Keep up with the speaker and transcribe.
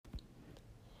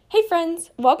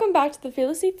friends, welcome back to the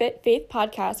Fearlessly Fit Faith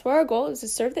podcast, where our goal is to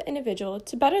serve the individual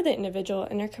to better the individual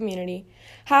in our community.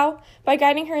 How? By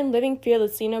guiding her in living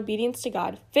fearlessly in obedience to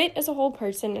God, fit as a whole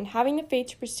person, and having the faith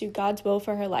to pursue God's will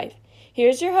for her life.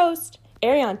 Here's your host,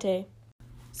 Ariante.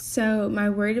 So my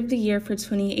word of the year for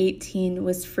 2018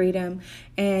 was freedom,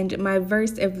 and my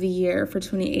verse of the year for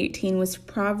 2018 was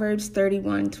Proverbs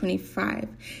 31:25.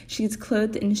 She's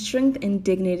clothed in strength and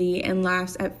dignity and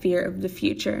laughs at fear of the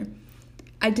future.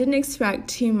 I didn't expect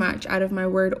too much out of my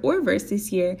word or verse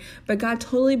this year, but God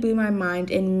totally blew my mind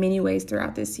in many ways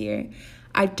throughout this year.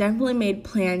 I definitely made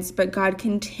plans, but God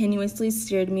continuously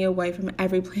steered me away from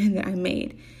every plan that I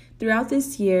made. Throughout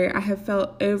this year, I have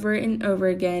felt over and over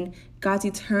again God's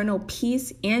eternal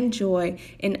peace and joy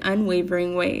in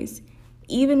unwavering ways,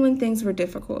 even when things were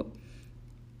difficult.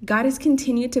 God has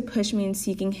continued to push me in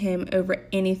seeking Him over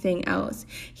anything else.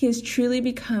 He has truly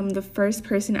become the first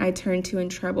person I turn to in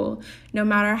trouble. No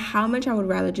matter how much I would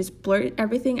rather just blurt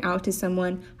everything out to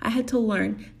someone, I had to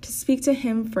learn to speak to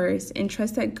Him first and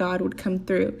trust that God would come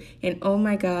through. And oh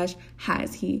my gosh,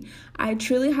 has He. I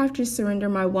truly have to surrender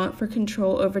my want for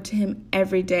control over to Him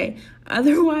every day.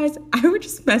 Otherwise, I would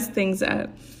just mess things up.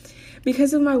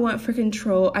 Because of my want for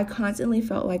control, I constantly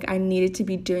felt like I needed to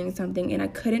be doing something and I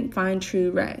couldn't find true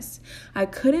rest. I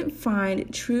couldn't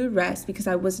find true rest because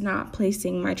I was not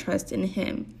placing my trust in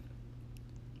Him.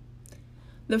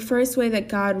 The first way that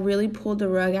God really pulled the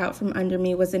rug out from under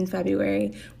me was in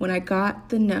February when I got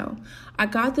the no. I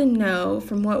got the no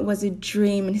from what was a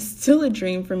dream and is still a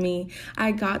dream for me.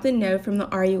 I got the no from the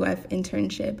RUF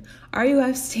internship.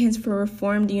 RUF stands for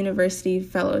Reformed University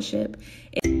Fellowship.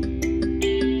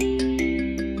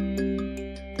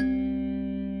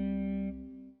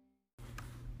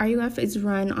 RUF is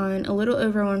run on a little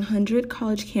over 100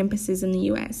 college campuses in the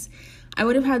U.S. I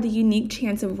would have had the unique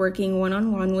chance of working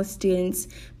one-on-one with students,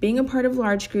 being a part of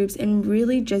large groups, and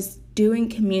really just doing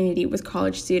community with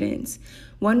college students.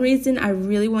 One reason I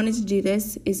really wanted to do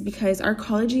this is because our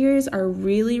college years are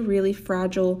really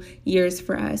fragile years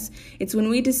for us. It's when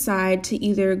we decide to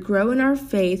either grow in our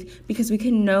faith because we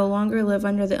can no longer live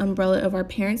under the umbrella of our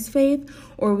parents' faith,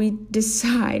 or we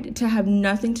decide to have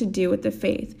nothing to do with the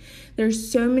faith.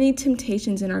 There's so many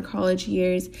temptations in our college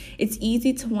years. It's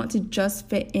easy to want to just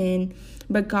fit in,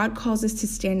 but God calls us to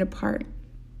stand apart.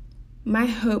 My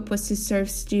hope was to serve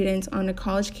students on a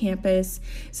college campus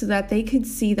so that they could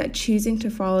see that choosing to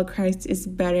follow Christ is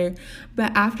better.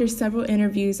 But after several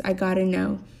interviews, I got a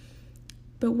no.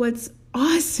 But what's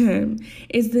awesome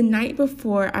is the night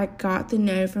before I got the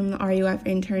no from the RUF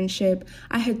internship,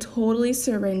 I had totally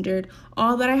surrendered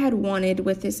all that I had wanted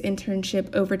with this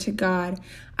internship over to God.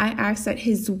 I asked that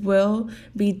His will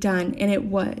be done, and it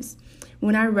was.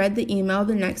 When I read the email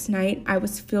the next night, I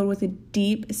was filled with a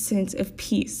deep sense of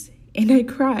peace. And I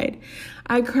cried.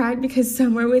 I cried because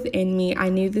somewhere within me, I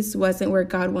knew this wasn't where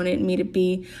God wanted me to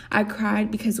be. I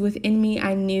cried because within me,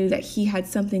 I knew that He had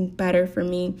something better for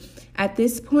me. At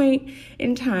this point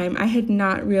in time, I had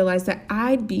not realized that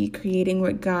I'd be creating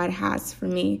what God has for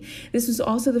me. This was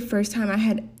also the first time I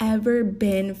had ever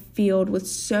been filled with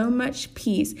so much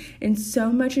peace and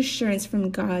so much assurance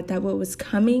from God that what was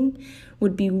coming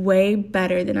would be way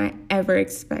better than I ever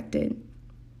expected.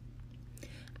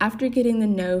 After getting the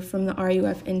no from the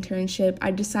RUF internship,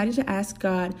 I decided to ask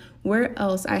God where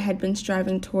else I had been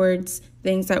striving towards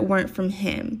things that weren't from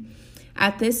Him.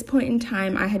 At this point in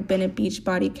time, I had been a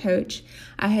Beachbody coach.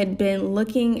 I had been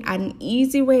looking at an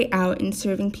easy way out in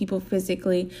serving people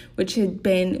physically, which had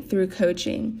been through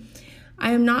coaching.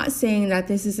 I am not saying that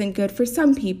this isn't good for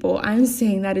some people. I'm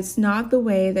saying that it's not the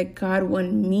way that God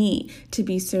wanted me to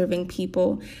be serving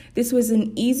people. This was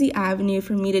an easy avenue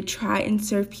for me to try and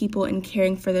serve people in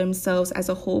caring for themselves as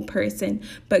a whole person.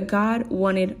 But God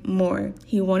wanted more.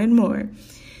 He wanted more.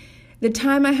 The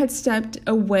time I had stepped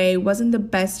away wasn't the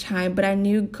best time, but I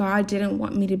knew God didn't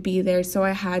want me to be there, so I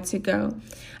had to go.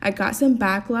 I got some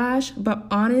backlash, but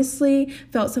honestly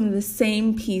felt some of the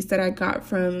same peace that I got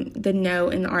from the no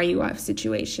in the RUF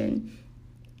situation.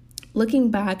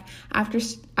 Looking back, after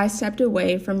I stepped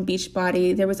away from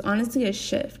Beachbody, there was honestly a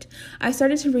shift. I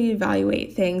started to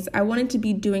reevaluate things. I wanted to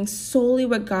be doing solely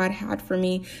what God had for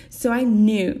me, so I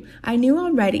knew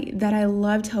already that I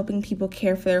loved helping people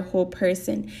care for their whole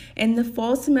person. In the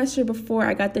fall semester before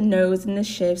I got the no's and the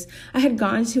shifts, I had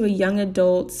gone to a young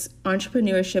adults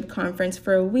entrepreneurship conference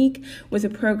for a week with a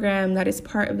program that is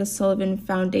part of the Sullivan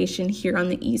Foundation here on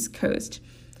the East Coast.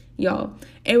 Y'all,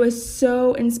 it was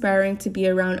so inspiring to be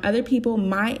around other people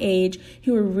my age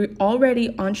who were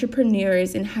already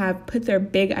entrepreneurs and have put their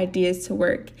big ideas to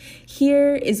work.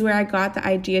 Here is where I got the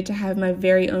idea to have my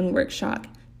very own workshop.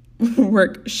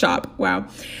 Wow.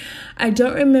 I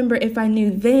don't remember if I knew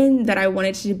then that I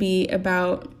wanted to be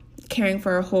about caring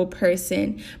for a whole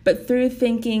person, but through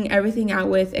thinking everything out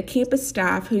with a campus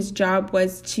staff whose job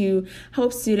was to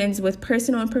help students with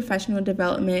personal and professional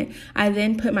development, I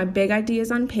then put my big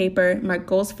ideas on paper, my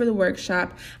goals for the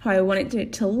workshop, how I wanted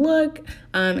it to look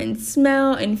and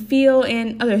smell and feel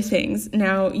and other things.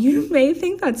 Now, you may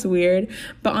think that's weird,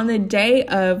 but on the day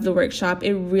of the workshop,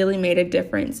 it really made a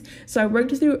difference. So I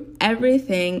worked through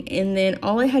everything, and then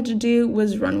all I had to do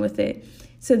was run with it.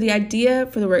 So the idea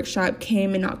for the workshop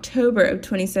came in October of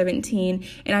 2017,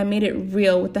 and I made it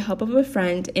real with the help of a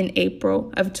friend in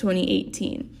April of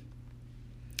 2018.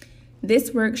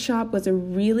 This workshop was a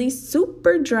really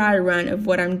super dry run of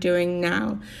what I'm doing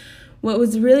now. What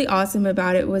was really awesome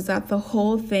about it was that the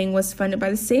whole thing was funded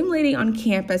by the same lady on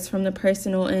campus from the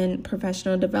personal and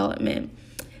professional development.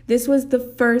 This was the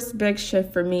first big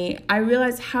shift for me. I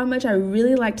realized how much I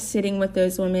really liked sitting with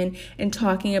those women and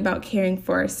talking about caring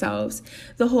for ourselves.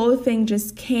 The whole thing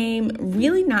just came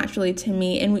really naturally to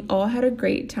me, and we all had a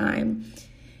great time.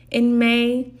 In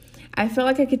May, I felt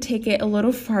like I could take it a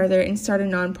little farther and start a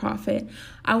nonprofit.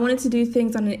 I wanted to do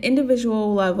things on an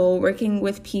individual level, working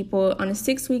with people on a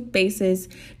 6-week basis,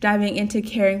 diving into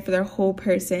caring for their whole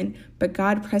person, but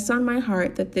God pressed on my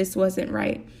heart that this wasn't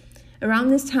right. Around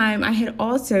this time, I had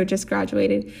also just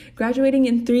graduated. Graduating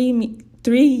in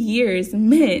three years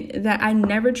meant that I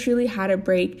never truly had a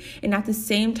break, and at the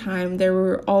same time, there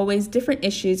were always different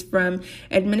issues from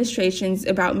administrations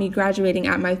about me graduating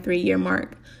at my 3-year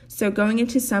mark. So going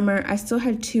into summer, I still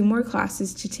had 2 more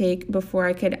classes to take before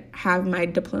I could have my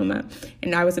diploma,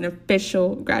 and I was an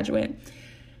official graduate.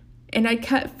 And I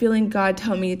kept feeling God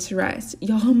tell me to rest.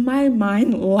 Y'all, my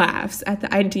mind laughs at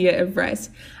the idea of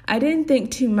rest. I didn't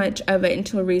think too much of it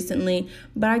until recently,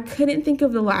 but I couldn't think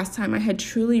of the last time I had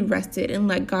truly rested and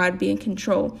let God be in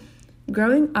control.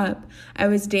 Growing up, I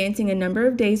was dancing a number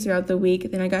of days throughout the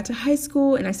week. Then I got to high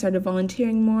school and I started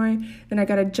volunteering more. Then I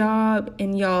got a job,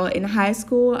 and y'all, in high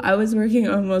school, I was working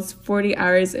almost 40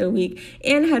 hours a week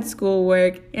and had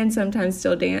schoolwork and sometimes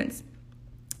still dance.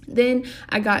 Then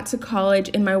I got to college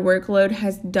and my workload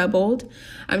has doubled.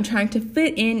 I'm trying to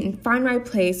fit in and find my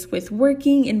place with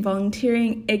working and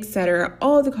volunteering, etc.,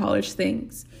 all the college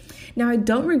things. Now, I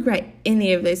don't regret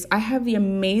any of this. I have the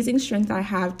amazing strength I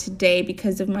have today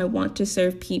because of my want to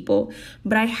serve people,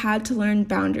 but I had to learn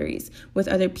boundaries with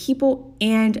other people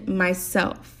and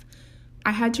myself.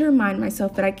 I had to remind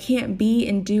myself that I can't be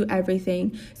and do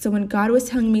everything. So when God was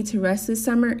telling me to rest this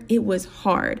summer, it was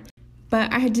hard.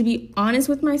 But I had to be honest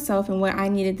with myself and what I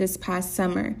needed this past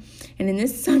summer. And in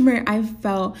this summer, I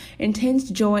felt intense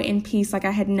joy and peace like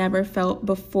I had never felt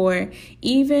before,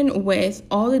 even with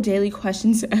all the daily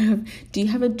questions of, do you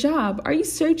have a job? Are you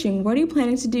searching? What are you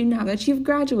planning to do now that you've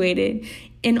graduated?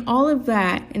 In all of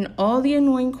that and all the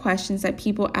annoying questions that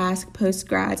people ask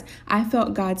post-grads, I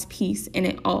felt God's peace in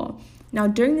it all. Now,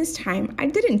 during this time, I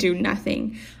didn't do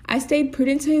nothing. I stayed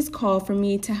prudent to his call for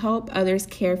me to help others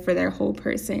care for their whole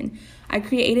person. I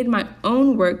created my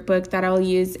own workbook that I'll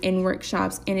use in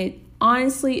workshops, and it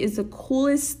honestly is the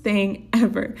coolest thing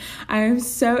ever. I am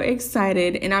so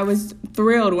excited, and I was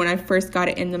thrilled when I first got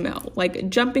it in the mail, like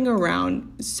jumping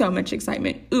around, so much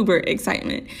excitement, uber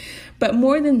excitement. But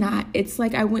more than that, it's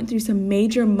like I went through some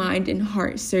major mind and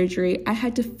heart surgery. I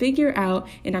had to figure out,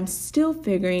 and I'm still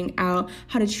figuring out,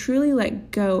 how to truly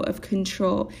let go of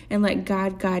control and let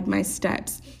God guide my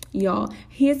steps. Y'all,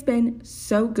 he has been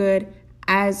so good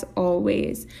as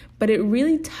always, but it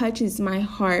really touches my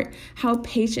heart how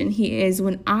patient he is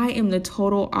when I am the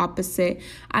total opposite.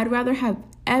 I'd rather have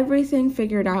everything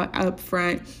figured out up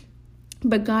front.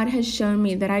 But God has shown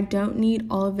me that I don't need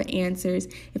all of the answers.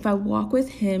 If I walk with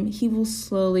him, he will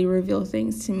slowly reveal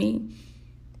things to me.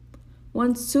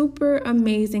 One super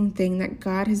amazing thing that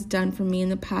God has done for me in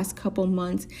the past couple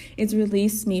months is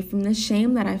released me from the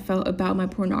shame that I felt about my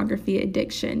pornography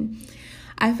addiction.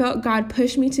 I felt God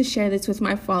push me to share this with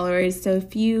my followers, so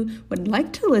if you would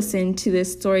like to listen to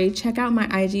this story, check out my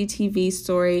IGTV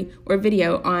story or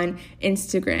video on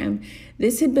Instagram.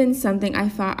 This had been something I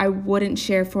thought I wouldn't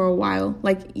share for a while,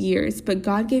 like years, but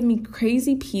God gave me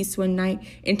crazy peace one night,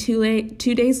 and 2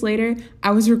 days later,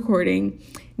 I was recording.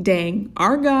 Dang,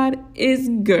 our God is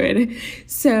good.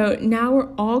 So now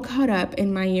we're all caught up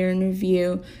in my year in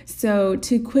review. So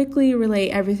to quickly relate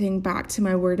everything back to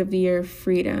my word of the year,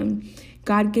 freedom.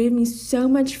 God gave me so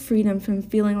much freedom from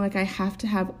feeling like I have to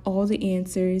have all the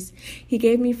answers. He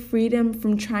gave me freedom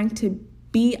from trying to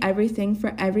be everything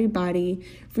for everybody,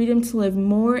 freedom to live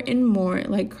more and more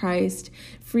like Christ,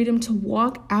 freedom to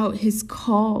walk out his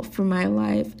call for my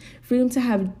life, freedom to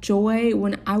have joy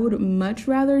when I would much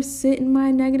rather sit in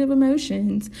my negative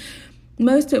emotions.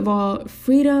 most of all,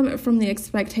 freedom from the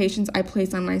expectations I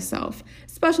place on myself.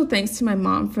 Special thanks to my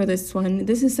mom for this one.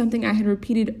 This is something I had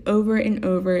repeated over and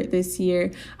over this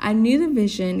year. I knew the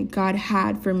vision God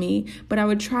had for me, but I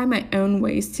would try my own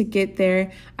ways to get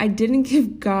there. I didn't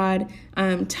give God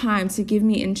time to give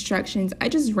me instructions. I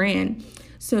just ran.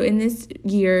 So in this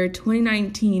year,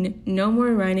 2019, no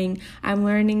more running. I'm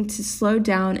learning to slow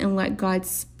down and let God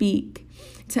speak,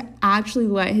 to actually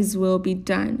let his will be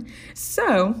done.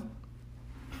 So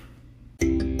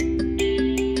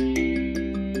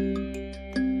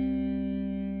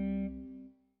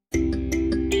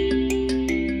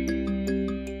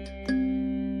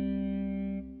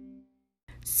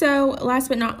last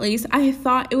but not least, I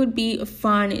thought it would be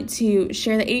fun to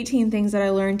share the 18 things that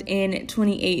I learned in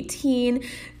 2018,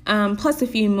 plus a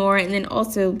few more, and then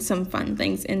also some fun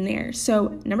things in there.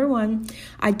 So, number 1,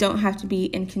 I don't have to be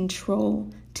in control.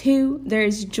 2,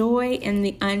 there's joy in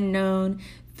the unknown.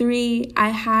 3, I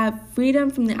have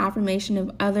freedom from the affirmation of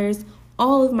others.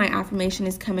 All of my affirmation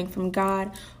is coming from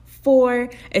God. 4,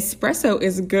 espresso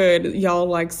is good, y'all,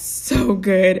 like so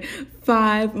good.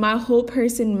 5, my whole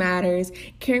person matters.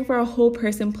 Caring for our whole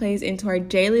person plays into our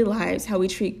daily lives, how we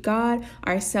treat God,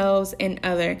 ourselves, and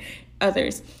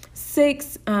others.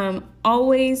 6,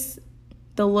 always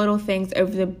the little things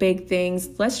over the big things.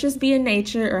 Let's just be in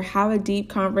nature or have a deep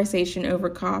conversation over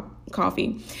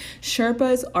coffee.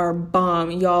 Sherpas are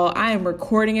bomb, y'all. I am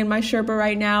recording in my Sherpa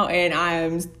right now, and I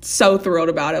am so thrilled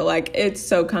about it. Like, it's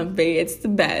so comfy. It's the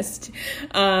best.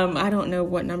 I don't know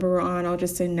what number we're on. I'll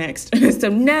just say next. So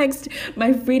next,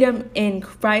 my freedom in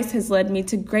Christ has led me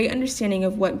to great understanding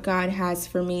of what God has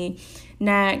for me.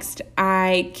 Next,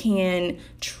 I can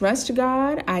trust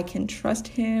God. I can trust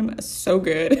him so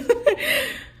good.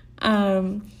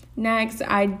 Next,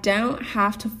 I don't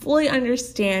have to fully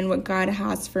understand what God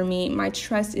has for me. My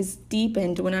trust is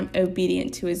deepened when I'm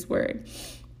obedient to his word.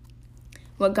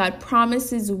 What God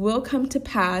promises will come to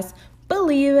pass.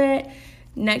 Believe it.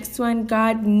 Next one,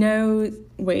 God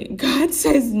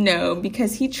says no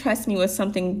because he trusts me with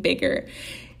something bigger.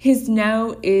 His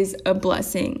no is a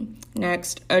blessing.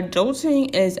 Next,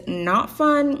 adulting is not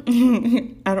fun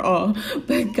at all,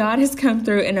 but God has come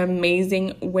through in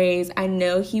amazing ways. I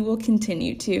know he will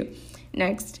continue to.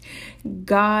 Next,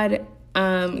 God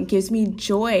gives me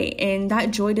joy, and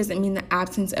that joy doesn't mean the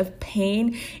absence of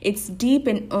pain. It's deep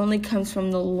and only comes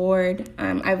from the Lord.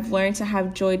 I've learned to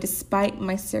have joy despite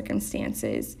my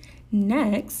circumstances.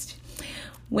 Next,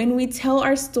 when we tell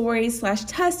our stories /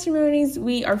 testimonies,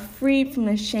 we are freed from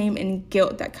the shame and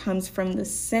guilt that comes from the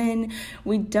sin.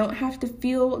 We don't have to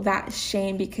feel that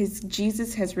shame because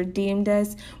Jesus has redeemed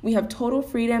us. We have total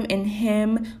freedom in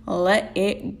him. Let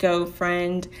it go,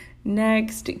 friend.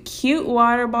 Next, cute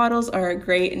water bottles are a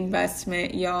great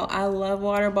investment, y'all. I love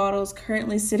water bottles.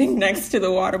 Currently sitting next to the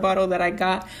water bottle that I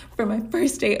got for my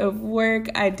first day of work.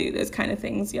 I do those kind of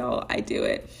things, y'all. I do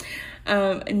it.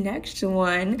 Next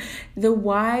one, the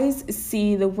wise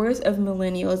see the worth of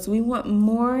millennials. We want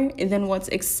more than what's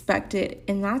expected,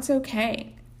 and that's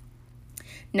okay.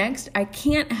 Next, I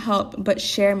can't help but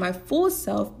share my full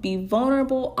self, be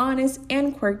vulnerable, honest,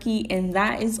 and quirky, and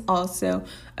that is also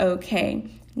okay.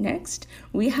 Next,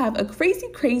 we have a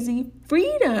crazy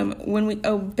freedom when we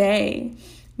obey.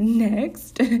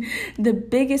 Next, the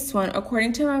biggest one,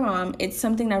 according to my mom, it's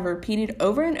something I've repeated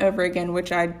over and over again,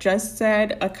 which I just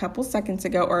said a couple seconds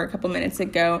ago or a couple minutes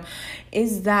ago,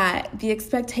 is that the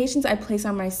expectations I place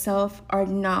on myself are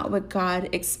not what God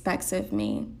expects of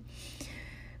me.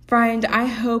 Friend, I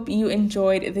hope you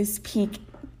enjoyed this peek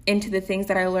into the things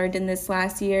that I learned in this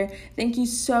last year. Thank you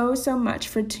so much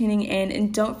for tuning in,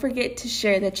 and don't forget to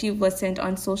share that you've listened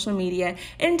on social media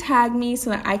and tag me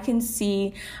so that I can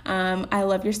see. I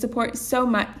love your support so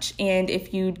much, and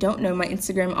if you don't know my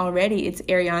Instagram already, it's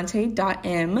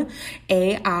ariante.m,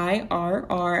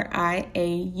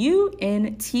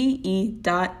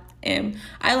 AIRRIAUNTE.M.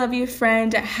 I love you,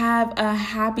 friend. Have a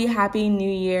happy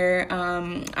new year.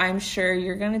 I'm sure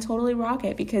you're gonna totally rock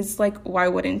it because, like, why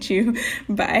wouldn't you?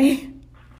 Bye.